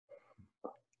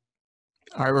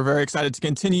All right, we're very excited to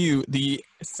continue the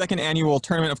second annual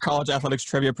Tournament of College Athletics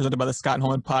Trivia presented by the Scott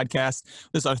Holman Podcast.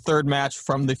 This is our third match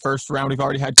from the first round. We've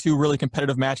already had two really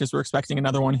competitive matches. We're expecting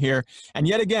another one here. And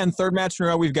yet again, third match in a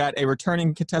row, we've got a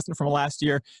returning contestant from last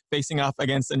year facing off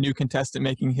against a new contestant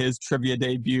making his trivia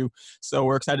debut. So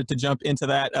we're excited to jump into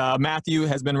that. Matthew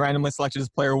has been randomly selected as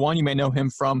player one. You may know him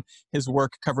from his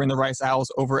work covering the Rice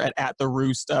Owls over at the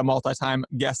Roost, multi-time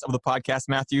guest of the podcast.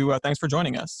 Matthew, thanks for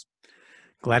joining us.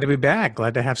 Glad to be back.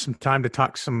 Glad to have some time to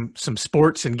talk some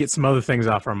sports and get some other things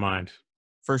off our mind.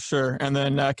 For sure. And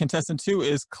then contestant two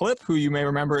is Clip, who you may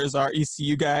remember is our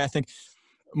ECU guy. I think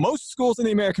most schools in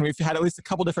the American, we've had at least a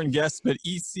couple different guests, but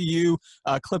ECU,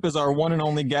 Clip is our one and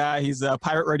only guy. He's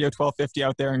Pirate Radio 1250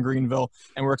 out there in Greenville,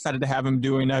 and we're excited to have him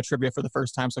doing trivia for the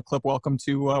first time. So Clip, welcome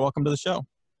to the show.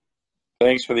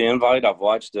 Thanks for the invite. I've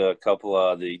watched a couple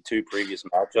of the two previous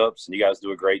matchups, and you guys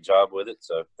do a great job with it.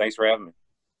 So thanks for having me.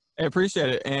 I appreciate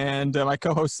it. And my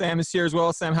co-host Sam is here as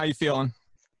well. Sam, how you feeling?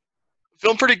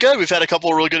 Feeling pretty good. We've had a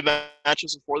couple of really good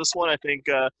matches before this one. I think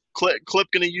Clip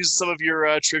going to use some of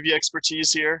your trivia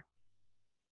expertise here.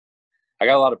 I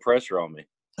got a lot of pressure on me.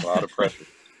 A lot of pressure.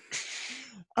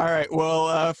 All right.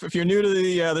 Well, if you're new to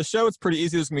the show, it's pretty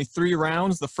easy. There's going to be 3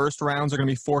 rounds. The first rounds are going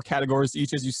to be 4 categories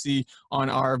each, as you see on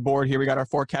our board here. We got our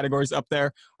 4 categories up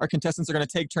there. Our contestants are going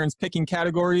to take turns picking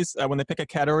categories. When they pick a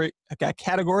category,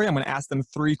 I'm going to ask them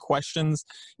 3 questions.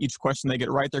 Each question they get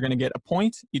right, they're going to get a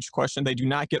point. Each question they do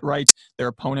not get right, their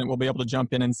opponent will be able to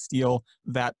jump in and steal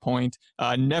that point.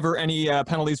 Never any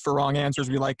penalties for wrong answers.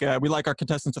 We like our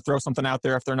contestants to throw something out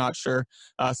there if they're not sure.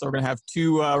 So we're going to have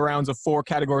 2 rounds of 4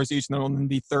 categories each, and then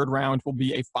the third round will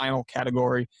be a final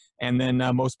category, and then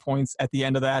most points at the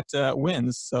end of that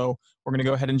wins. So we're going to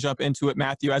go ahead and jump into it.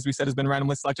 Matthew, as we said, has been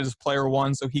randomly selected as player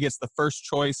one, so he gets the first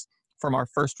choice from our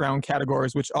first round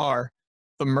categories, which are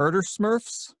the Murder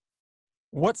Smurfs,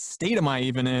 What State Am I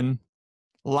Even In,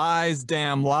 Lies,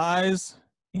 Damn Lies,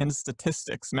 and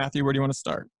Statistics. Matthew, where do you want to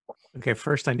start? Okay,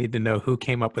 first I need to know who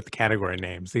came up with the category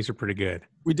names. These are pretty good.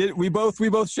 We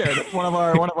both shared it. One of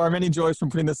our many joys from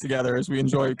putting this together is we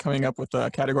enjoy coming up with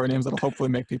category names that'll hopefully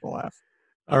make people laugh.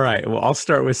 All right, well, I'll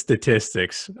start with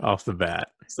statistics off the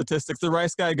bat. Statistics. The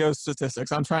Rice guy goes statistics.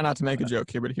 I'm trying not to make a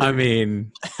joke here, but here. I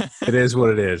mean, it is what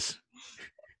it is.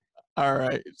 All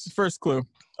right, first clue.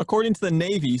 According to the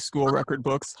Navy school record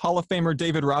books, Hall of Famer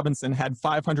David Robinson had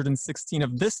 516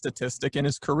 of this statistic in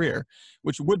his career,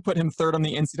 which would put him third on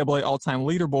the NCAA all-time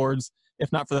leaderboards,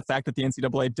 if not for the fact that the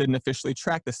NCAA didn't officially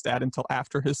track the stat until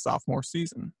after his sophomore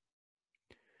season.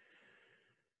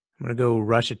 I'm going to go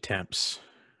rush attempts.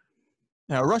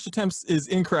 Now, rush attempts is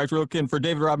incorrect. We're looking for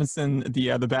David Robinson,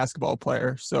 the basketball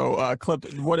player. So,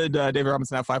 Clip, what did David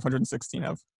Robinson have 516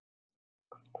 of?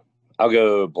 I'll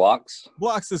go blocks.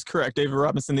 Blocks is correct. David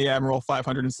Robinson, the Admiral,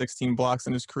 516 blocks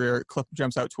in his career. Clip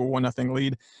jumps out to a 1-0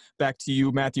 lead. Back to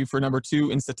you, Matthew, for number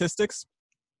 2 in statistics.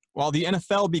 While the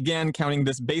NFL began counting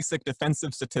this basic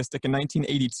defensive statistic in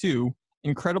 1982,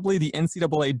 incredibly, the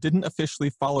NCAA didn't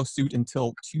officially follow suit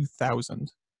until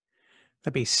 2000.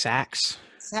 That'd be sacks.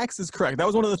 Sacks is correct. That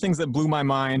was one of the things that blew my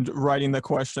mind writing the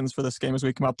questions for this game as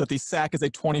we come up, that the sack is a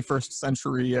 21st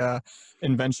century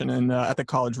invention at the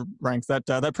college ranks. That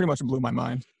pretty much blew my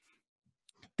mind.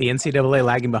 The NCAA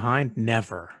lagging behind?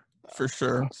 Never. For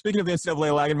sure. Speaking of the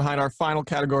NCAA lagging behind, our final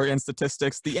category in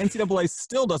statistics, the NCAA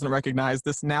still doesn't recognize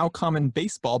this now common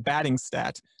baseball batting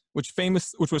stat, which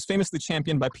was famously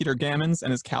championed by Peter Gammons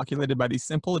and is calculated by the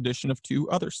simple addition of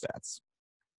 2 other stats.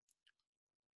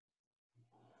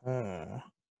 I'm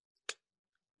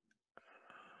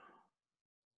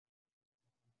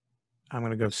going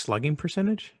to go slugging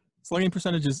percentage. Slugging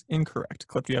percentage is incorrect.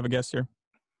 Clip, do you have a guess here?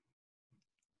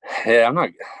 Yeah,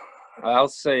 I'll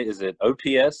say, is it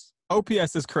OPS?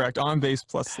 OPS is correct. On base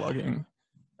plus slugging.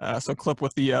 So Clip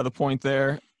with the point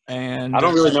there. And I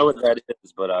don't really know what that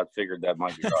is, but I figured that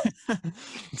might be right.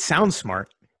 It sounds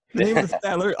smart. The name of the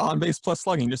stat, on base plus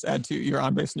slugging. Just add 2 your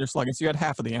on base and your slugging. So you had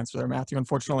half of the answer there, Matthew.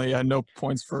 Unfortunately, no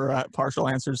points for partial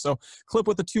answers. So Clip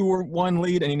with the 2-1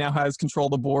 lead, and he now has control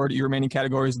of the board. Your remaining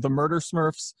categories: the Murder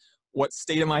Smurfs, What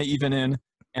State Am I Even In,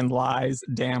 and Lies,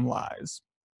 Damn Lies.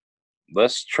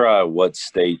 Let's try What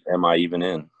State Am I Even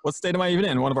In? What state am I even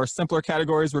in? One of our simpler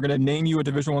categories. We're going to name you a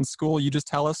Division I school. You just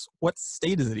tell us, what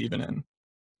state is it even in?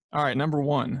 All right, number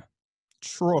 1,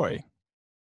 Troy.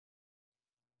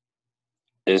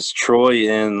 Is Troy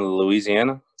in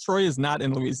Louisiana? Troy is not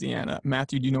in Louisiana.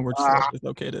 Matthew, do you know where Troy is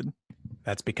located?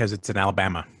 That's because it's in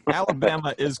Alabama.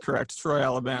 Alabama is correct. Troy,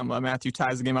 Alabama. Matthew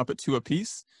ties the game up at 2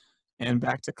 apiece. And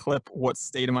back to Clip. What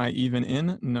state am I even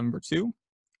in? Number 2,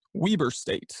 Weber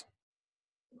State.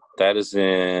 That is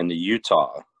in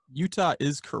Utah. Utah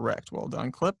is correct. Well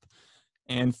done, Clip.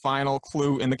 And final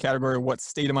clue in the category, what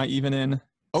state am I even in?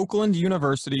 Oakland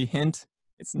University. Hint,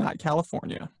 it's not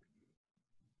California.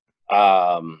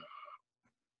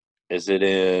 Is it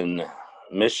in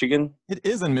Michigan? It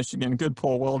is in Michigan. Good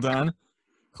pull. Well done.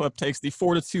 Clip takes the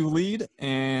 4-2 lead,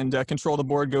 and control of the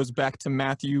board goes back to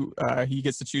Matthew. He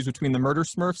gets to choose between the Murder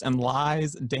Smurfs and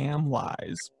Lies, Damn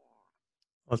Lies.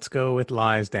 Let's go with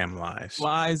Lies, Damn Lies.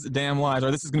 Lies, Damn Lies. All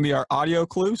right, this is going to be our audio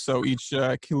clue. So each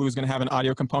clue is going to have an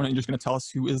audio component. You're just going to tell us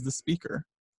who is the speaker.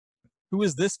 Who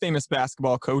is this famous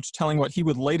basketball coach telling what he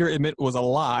would later admit was a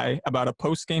lie about a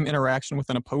post-game interaction with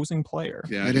an opposing player?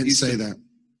 Yeah, I didn't say that.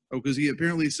 Oh, because he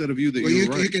apparently said of you that Well, you you,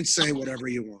 were right. you can say whatever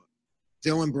you want.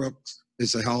 Dylan Brooks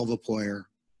is a hell of a player.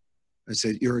 I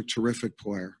said, you're a terrific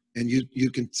player. And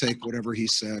you can take whatever he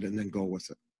said and then go with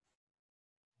it.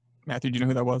 Matthew, do you know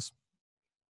who that was?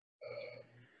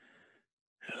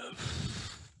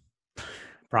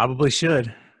 Probably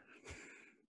should.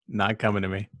 Not coming to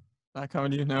me. Not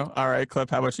coming to you? No? All right, Clip,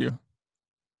 how about you?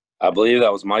 I believe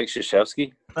that was Mike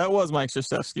Krzyzewski. That was Mike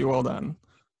Krzyzewski. Well done.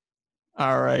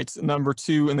 All right, number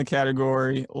 2 in the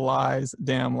category, Lies,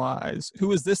 Damn Lies.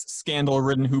 Who is this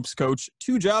scandal-ridden hoops coach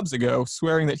 2 jobs ago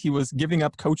swearing that he was giving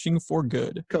up coaching for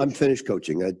good? I'm finished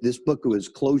coaching. This book was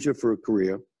closure for a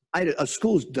career. A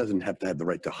school doesn't have to have the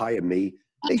right to hire me.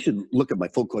 They should look at my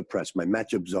full court press, my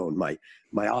matchup zone, my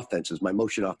offenses, my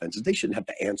motion offenses. They shouldn't have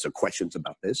to answer questions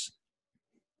about this.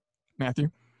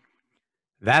 Matthew?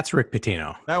 That's Rick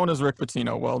Pitino. That one is Rick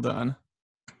Pitino. Well done.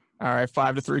 All right,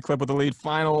 5-3 Clip with the lead.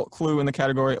 Final clue in the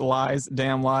category, Lies,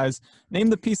 Damn Lies. Name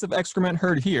the piece of excrement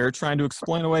heard here trying to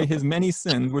explain away his many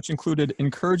sins, which included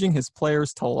encouraging his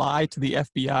players to lie to the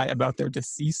FBI about their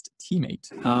deceased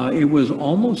teammate. It was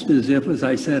almost as if, as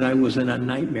I said, I was in a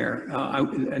nightmare.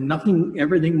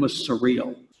 Everything was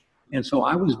surreal. And so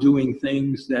I was doing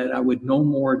things that I would no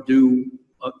more do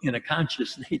in a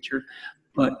conscious nature.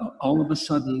 But all of a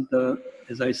sudden,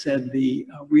 as I said, the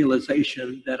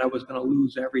realization that I was going to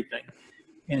lose everything.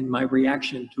 And my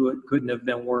reaction to it couldn't have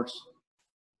been worse.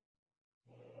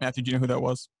 Matthew, do you know who that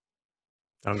was?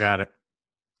 Don't got it.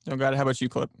 Don't got it. How about you,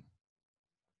 Clip?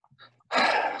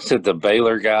 Said the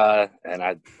Baylor guy, and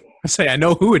I say I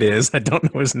know who it is. I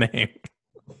don't know his name.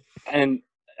 And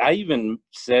I even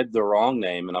said the wrong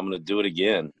name, and I'm going to do it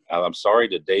again. I'm sorry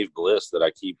to Dave Bliss that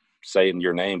I keep saying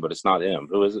your name, but it's not him.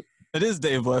 Who is it? It is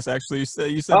Dave Bliss, actually.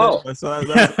 You said Oh. Dave Bliss, so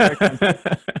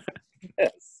that's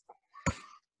Yes.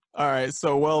 All right,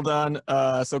 so well done.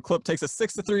 So Clip takes a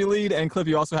 6-3 lead, and Clip,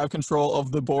 you also have control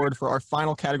of the board for our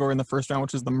final category in the first round,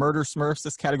 which is the Murder Smurfs.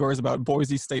 This category is about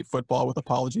Boise State football, with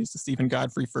apologies to Stephen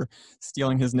Godfrey for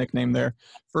stealing his nickname there.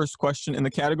 First question in the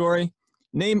category,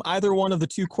 name either one of the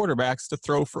 2 quarterbacks to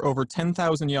throw for over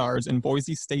 10,000 yards in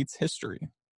Boise State's history.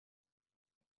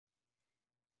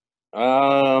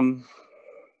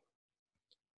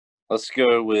 Let's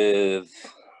go with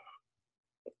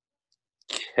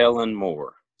Kellen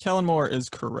Moore. Kellen Moore is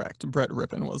correct. Brett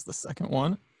Rippon was the second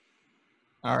one.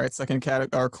 All right, second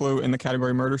clue in the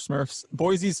category Murder Smurfs.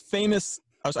 Boise's famous,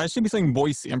 I should be saying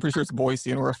Boise. I'm pretty sure it's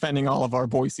Boise, and we're offending all of our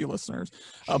Boise listeners.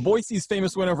 Boise's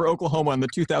famous win over Oklahoma in the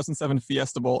 2007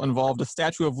 Fiesta Bowl involved a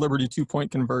Statue of Liberty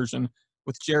 2-point conversion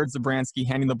with Jared Zabransky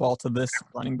handing the ball to this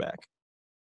running back.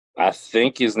 I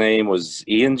think his name was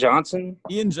Ian Johnson.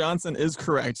 Ian Johnson is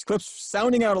correct. Clip's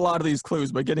sounding out a lot of these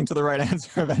clues, but getting to the right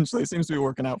answer eventually seems to be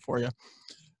working out for you.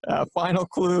 Final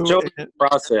clue. The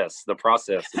process.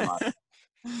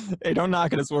 Hey, don't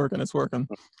knock it. It's working. It's working.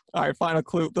 All right, final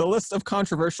clue. The list of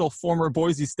controversial former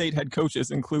Boise State head coaches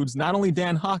includes not only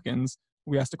Dan Hawkins,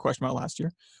 we asked a question about last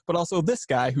year, but also this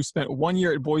guy who spent 1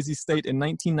 year at Boise State in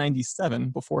 1997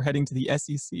 before heading to the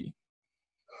SEC.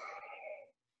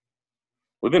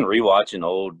 We've been rewatching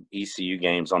old ECU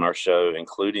games on our show,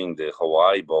 including the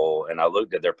Hawaii Bowl, and I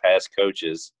looked at their past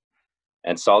coaches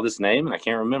and saw this name, and I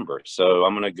can't remember. So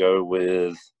I'm going to go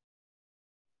with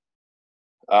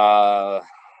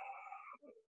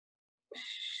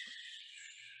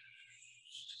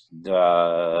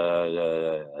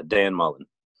Dan Mullen.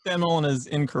 Dan Mullen is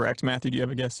incorrect. Matthew, do you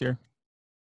have a guess here?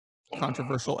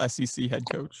 Controversial SEC head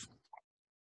coach.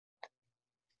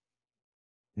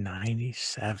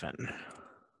 97.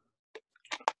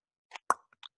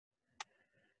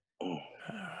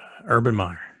 Urban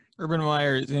Meyer. Urban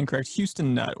Meyer is incorrect.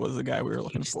 Houston Nutt was the guy we were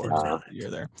looking for. You're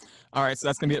there. All right, so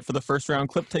that's going to be it for the first round.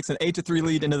 Clip takes an 8-3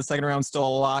 lead into the second round. Still a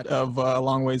lot of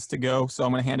long ways to go. So I'm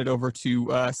going to hand it over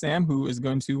to Sam, who is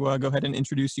going to go ahead and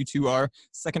introduce you to our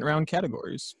second round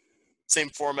categories. Same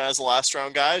format as the last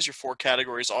round, guys. Your 4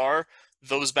 categories are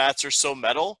Those Bats Are So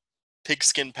Metal,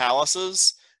 Pigskin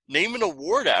Palaces, Name an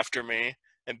Award After Me,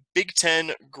 and Big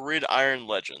Ten Gridiron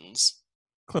Legends.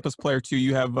 Clip as player 2.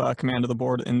 You have command of the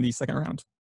board in the second round.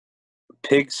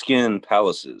 Pigskin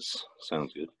Palaces.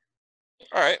 Sounds good.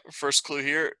 All right, first clue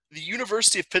here. The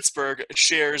University of Pittsburgh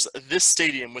shares this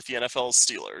stadium with the NFL's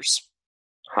Steelers.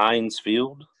 Heinz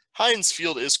Field. Heinz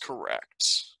Field is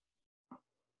correct.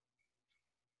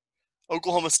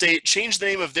 Oklahoma State changed the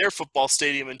name of their football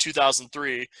stadium in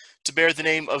 2003 to bear the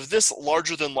name of this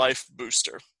larger-than-life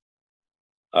booster.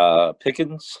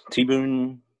 Pickens.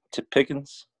 T-Boone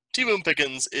Pickens. T-Boone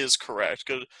Pickens is correct.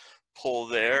 Good pull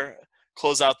there.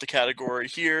 Close out the category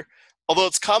here. Although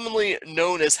it's commonly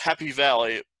known as Happy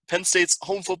Valley, Penn State's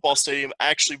home football stadium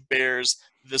actually bears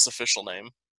this official name.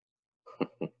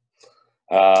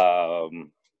 Oh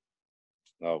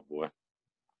boy,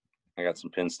 I got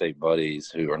some Penn State buddies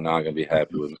who are not going to be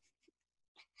happy with me.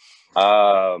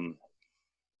 I'm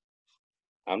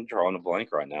drawing a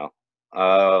blank right now.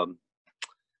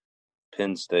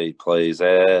 Penn State plays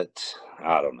at,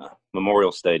 I don't know.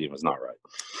 Memorial Stadium is not right.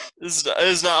 This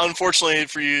is not, unfortunately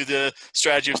for you, the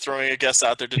strategy of throwing a guess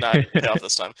out there did not pay off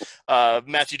this time.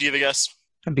 Matthew, do you have a guess?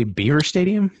 That'd be Beaver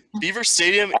Stadium. Beaver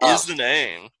Stadium is the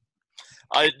name.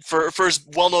 For as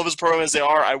well-known as a program as they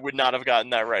are, I would not have gotten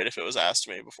that right if it was asked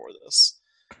me before this.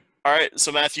 All right,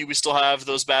 so Matthew, we still have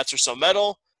Those Bats Are So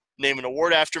Metal, Name an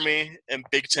Award After Me, and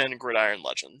Big Ten Gridiron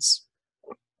Legends.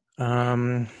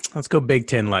 Let's go Big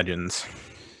Ten Legends.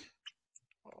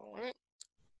 All right.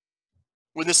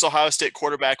 When this Ohio State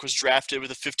quarterback was drafted with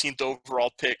the 15th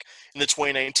overall pick in the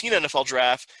 2019 NFL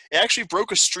Draft, it actually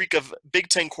broke a streak of Big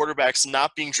Ten quarterbacks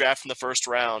not being drafted in the first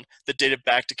round that dated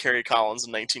back to Kerry Collins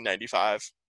in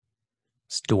 1995.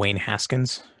 It's Dwayne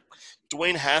Haskins.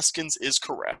 Dwayne Haskins is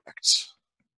correct.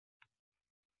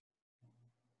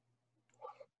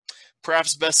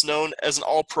 Perhaps best known as an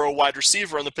all-pro wide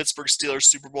receiver on the Pittsburgh Steelers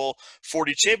Super Bowl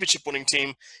 40 championship winning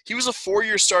team, he was a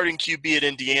 4-year starting QB at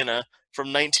Indiana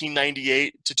from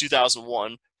 1998 to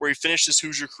 2001, where he finished his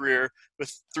Hoosier career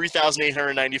with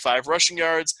 3,895 rushing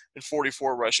yards and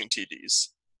 44 rushing TDs.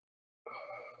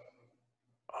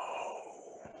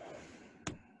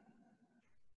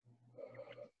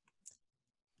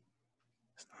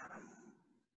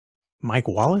 Mike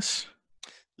Wallace?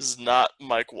 This is not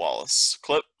Mike Wallace.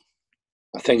 Clip?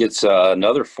 I think it's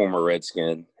another former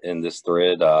Redskin in this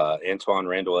thread, Antoine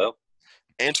Randall L.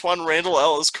 Antoine Randall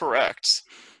L. is correct.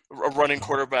 A running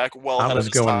quarterback well ahead of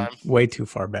his time. I was going way too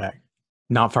far back.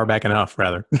 Not far back enough,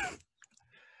 rather.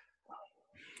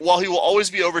 While he will always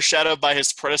be overshadowed by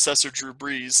his predecessor, Drew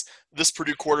Brees, this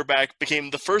Purdue quarterback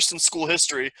became the first in school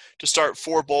history to start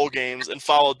 4 bowl games and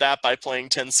followed that by playing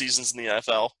 10 seasons in the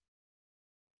NFL.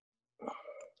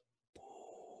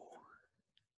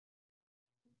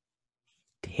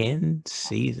 10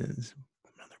 seasons.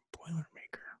 Another Boilermaker.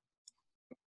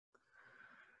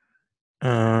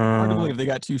 Hard to believe they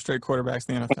got 2 straight quarterbacks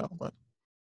in the NFL, but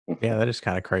yeah, that is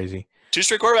kind of crazy. 2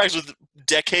 straight quarterbacks with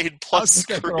decade-plus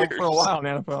careers. For a while in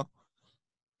the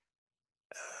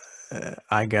NFL.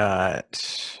 I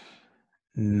got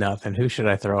nothing. Who should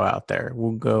I throw out there?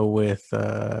 We'll go with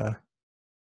I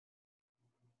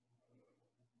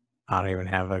don't even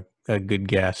have a good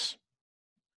guess.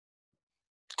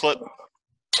 Clip.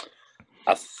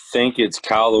 I think it's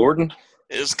Kyle Orton.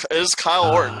 It is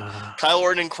Kyle Orton. Kyle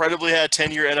Orton incredibly had a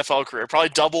 10-year NFL career. Probably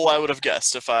double I would have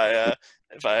guessed if I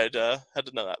had to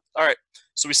know that. All right.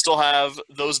 So we still have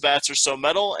Those Bats Are So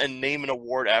Metal and Name an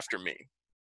Award After Me.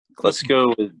 Let's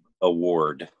go with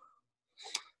award.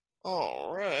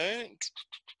 All right.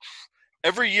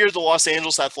 Every year, the Los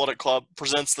Angeles Athletic Club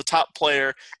presents the top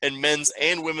player in men's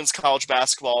and women's college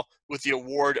basketball with the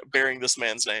award bearing this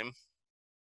man's name.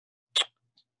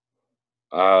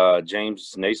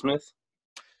 James Naismith.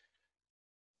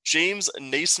 James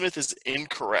Naismith is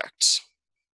incorrect.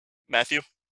 Matthew?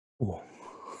 Ooh.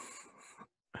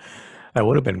 That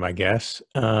would have been my guess.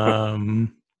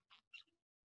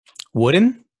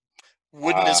 Wooden?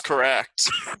 Wooden is correct.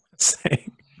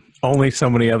 Only so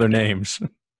many other names.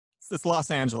 It's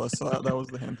Los Angeles, so that was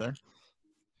the hint there.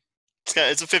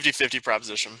 It's a 50-50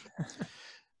 proposition.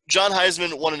 John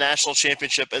Heisman won a national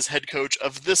championship as head coach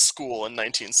of this school in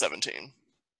 1917.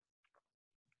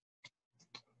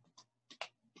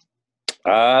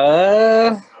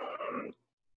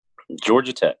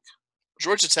 Georgia Tech.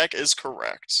 Georgia Tech is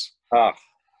correct.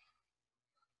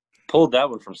 Pulled that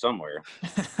one from somewhere.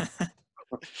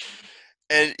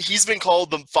 And he's been called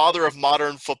the father of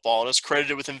modern football and is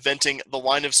credited with inventing the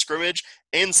line of scrimmage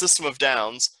and system of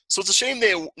downs. So it's a shame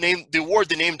they named the award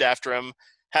they named after him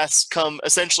has come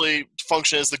essentially to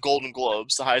function as the Golden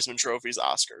Globes, the Heisman Trophies,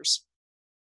 Oscars.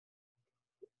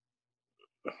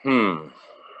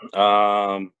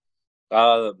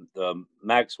 The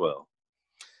Maxwell.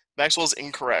 Maxwell's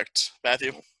incorrect.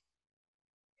 Matthew?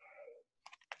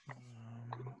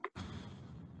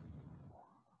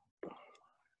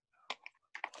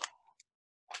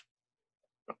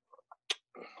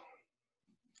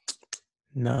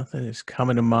 Nothing is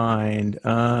coming to mind.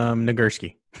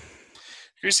 Nagurski.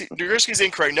 Nagurski's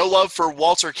incorrect. No love for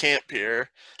Walter Camp here.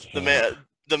 Camp.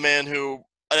 The man who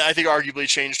I think arguably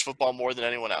changed football more than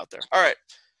anyone out there. All right.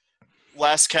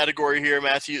 Last category here,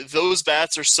 Matthew. Those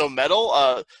bats are so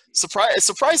metal.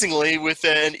 Surprisingly, with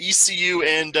an ECU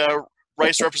and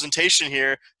Rice representation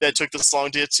here that took this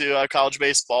long to get to college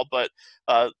baseball, but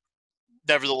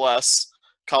nevertheless,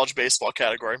 college baseball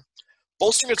category.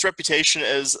 Bolstering its reputation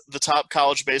as the top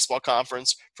college baseball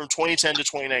conference from 2010 to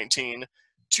 2019,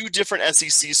 2 different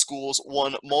SEC schools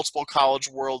won multiple College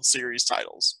World Series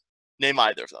titles. Name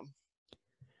either of them.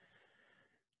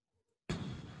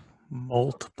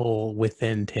 Multiple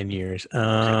within 10 years.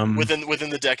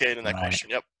 Within the decade in that question.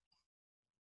 Yep.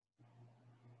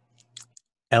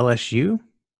 LSU?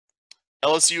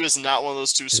 LSU is not one of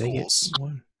those 2 schools.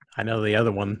 I know the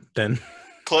other one then.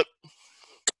 Clip.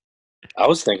 I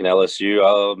was thinking LSU.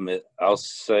 I'll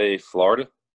say Florida.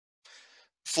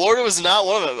 Florida was not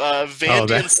one of them.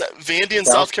 Vandy and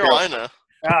South Carolina.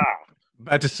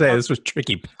 About to say, this was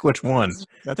tricky. Pick which one.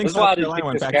 I think South Carolina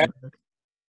went back.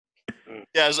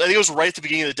 Yeah, I think it was right at the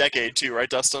beginning of the decade too, right,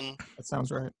 Dustin? That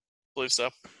sounds right. I believe so.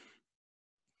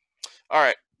 All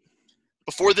right.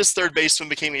 Before this third baseman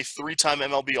became a 3-time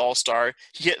MLB All-Star,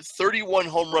 he hit 31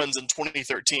 home runs in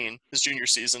 2013, his junior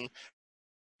season,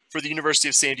 for the University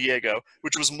of San Diego,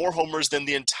 which was more homers than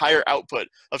the entire output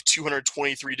of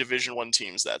 223 Division I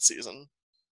teams that season.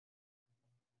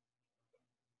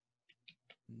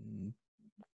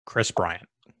 Chris Bryant.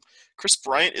 Chris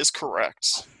Bryant is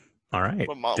correct. All right.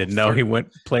 Didn't know he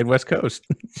played West Coast.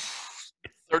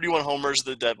 31 homers,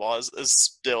 the dead ball is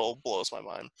still blows my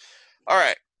mind. All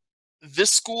right.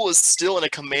 This school is still in a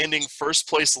commanding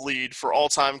first-place lead for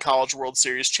all-time College World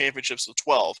Series championships with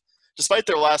 12, despite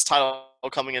their last title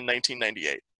coming in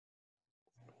 1998.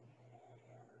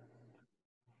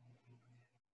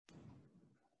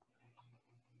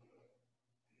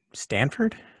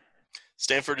 Stanford?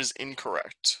 Stanford is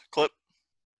incorrect. Clip.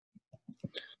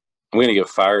 I'm going to get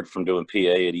fired from doing PA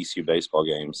at ECU baseball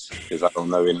games because I don't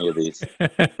know any of these.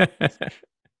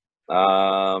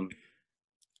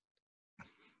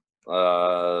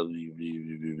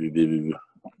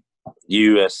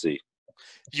 USC.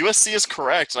 USC is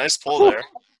correct. Nice pull there.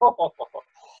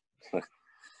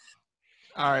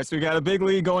 All right, so we got a big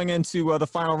lead going into the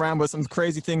final round, but some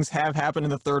crazy things have happened in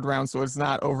the third round, so it's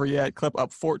not over yet. Clip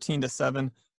up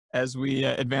 14-7 as we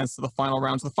advance to the final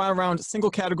round. So the final round, single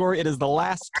category, it is the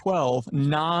last 12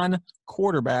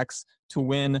 non-quarterbacks to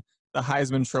win the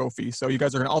Heisman Trophy. So you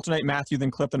guys are going to alternate Matthew,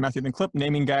 then Clip,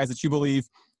 naming guys that you believe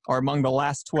are among the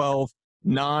last 12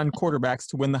 non-quarterbacks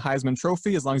to win the Heisman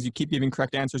Trophy. As long as you keep giving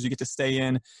correct answers, you get to stay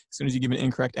in. As soon as you give an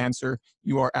incorrect answer,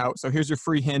 you are out. So here's your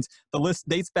free hint. The list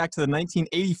dates back to the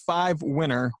 1985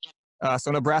 winner.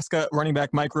 So Nebraska running back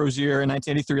Mike Rozier in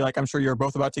 1983, like I'm sure you're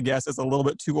both about to guess, is a little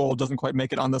bit too old, doesn't quite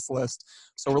make it on this list.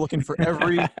 So we're looking for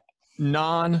every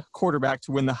non-quarterback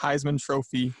to win the Heisman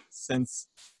Trophy since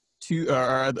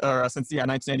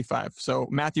 1985. So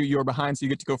Matthew, you're behind, so you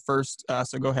get to go first.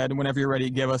 So go ahead, and whenever you're ready,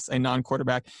 give us a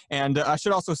non-quarterback. And I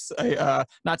should also say,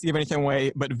 not to give anything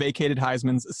away, but vacated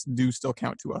Heismans do still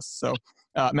count to us. So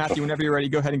Matthew, whenever you're ready,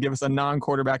 go ahead and give us a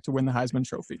non-quarterback to win the Heisman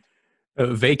Trophy.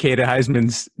 Vacated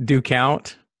Heismans do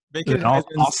count. I'll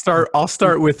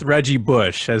start with Reggie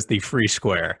Bush as the free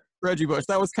square. Reggie Bush.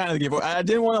 That was kind of the giveaway. I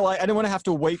didn't want to have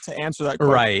to wait to answer that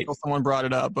question until someone brought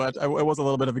it up, but it was a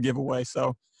little bit of a giveaway.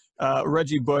 So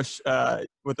Reggie Bush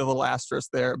with a little asterisk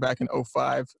there back in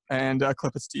 2005. And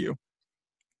Clip, it's to you.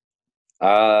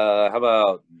 How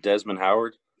about Desmond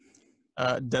Howard?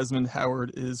 Desmond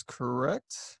Howard is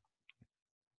correct.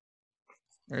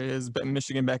 There he is,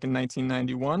 Michigan back in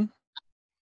 1991.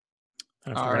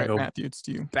 All right, Matthew, it's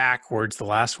to you. Backwards, the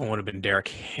last one would have been Derrick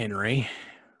Henry.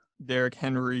 Derrick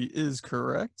Henry is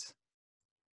correct.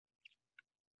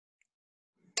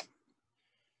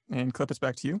 And Clip, it's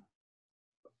back to you.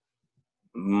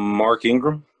 Mark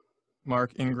Ingram.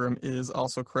 Mark Ingram is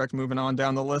also correct. Moving on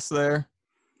down the list there.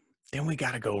 Then we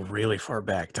got to go really far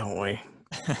back, don't we?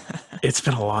 It's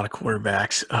been a lot of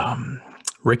quarterbacks.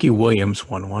 Ricky Williams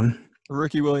won one.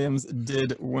 Ricky Williams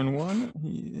did win one.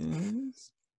 He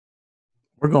is.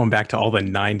 We're going back to all the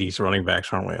 90s running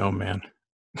backs, aren't we? Oh, man.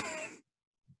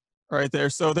 Right there.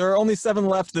 So there are only 7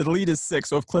 left. The lead is 6.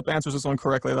 So if Clip answers this one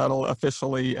correctly, that'll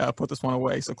officially put this one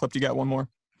away. So Clip, you got one more?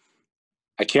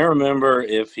 I can't remember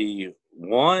if he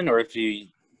won or if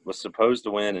he was supposed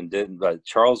to win and didn't. But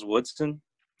Charles Woodson?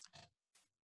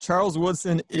 Charles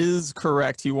Woodson is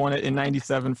correct. He won it in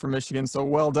 97 for Michigan. So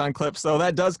well done, Clip. So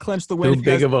that does clinch the win. Too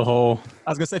big of a hole.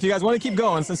 I was going to say, if you guys want to keep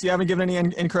going, since you haven't given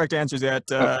any incorrect answers yet,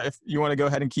 if you want to go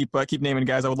ahead and keep naming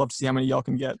guys, I would love to see how many y'all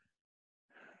can get.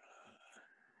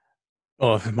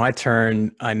 Oh, if it's my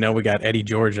turn. I know we got Eddie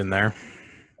George in there.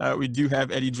 We do have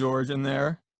Eddie George in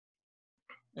there.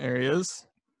 There he is.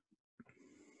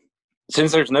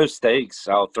 Since there's no stakes,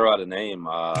 I'll throw out a name.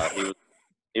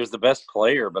 He was the best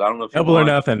player, but I don't know if he Double or won.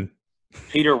 nothing.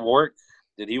 Peter Wark,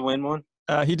 did he win one?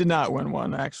 He did not win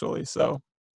one, actually. So,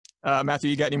 Matthew,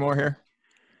 you got any more here?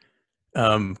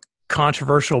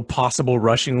 Controversial possible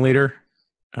rushing leader,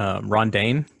 Ron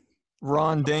Dane.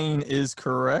 Ron Dane is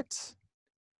correct.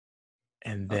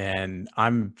 And then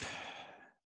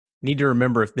need to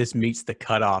remember if this meets the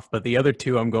cutoff, but the other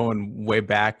two I'm going way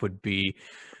back would be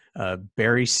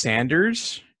Barry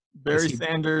Sanders.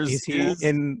 Sanders is he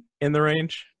in the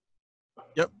range?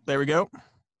 Yep, there we go.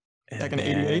 Back in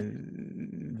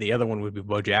 88. The other one would be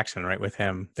Bo Jackson, right? With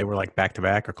him, they were like back to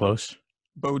back or close.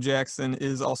 Bo Jackson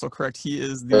is also correct. He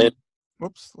is the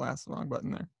wrong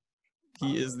button there.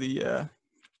 He is the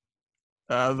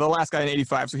last guy in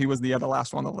 85, so he was the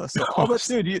last one on the list. So, but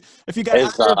dude, if you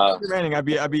got remaining, I'd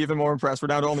be even more impressed. We're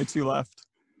down to only 2 left.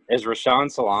 Is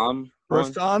Rashaan Salam?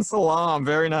 Rashaan Salam,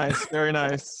 very nice, very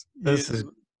nice.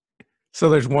 So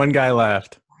there's one guy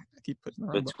left. I keep putting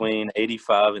between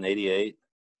 85 and 88.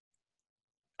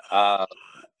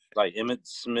 Like Emmitt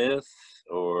Smith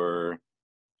or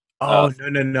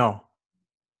no.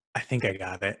 I think I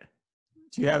got it.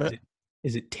 Do you have it?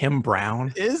 Is it Tim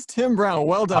Brown? It is Tim Brown.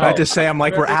 Well done. I have to say, I'm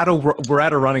like, we're out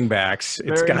of running backs.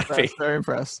 It's got to be. Very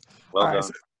impressed. Well done. Right,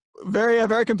 so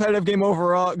very competitive game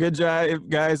overall. Good job,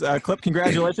 guys. Clip,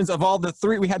 congratulations. Of all the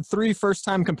 3, we had 3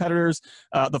 first-time competitors.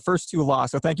 The first 2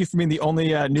 lost. So thank you for being the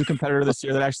only new competitor this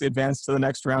year that actually advanced to the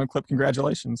next round. Clip,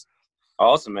 congratulations.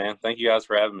 Awesome, man. Thank you guys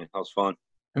for having me. That was fun.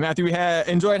 And Matthew, we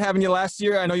enjoyed having you last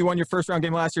year. I know you won your first-round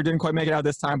game last year. Didn't quite make it out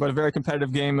this time, but a very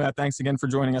competitive game. Thanks again for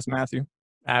joining us, Matthew.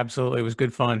 Absolutely. It was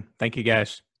good fun. Thank you,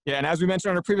 guys. Yeah, and as we mentioned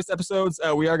on our previous episodes,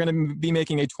 we are going to be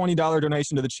making a $20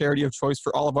 donation to the charity of choice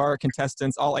for all of our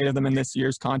contestants, all 8 of them in this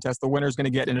year's contest. The winner is going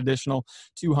to get an additional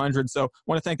 $200. So I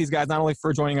want to thank these guys not only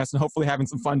for joining us and hopefully having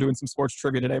some fun doing some sports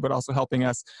trivia today, but also helping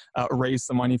us raise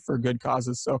some money for good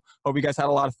causes. So hope you guys had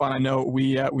a lot of fun. I know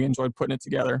we enjoyed putting it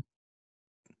together.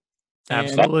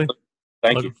 Absolutely.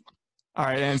 Thank you. All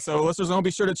right, and so listeners, don't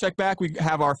be sure to check back. We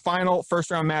have our final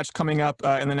first-round match coming up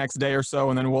in the next day or so,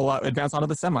 and then we'll advance on to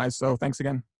the semis. So thanks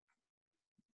again.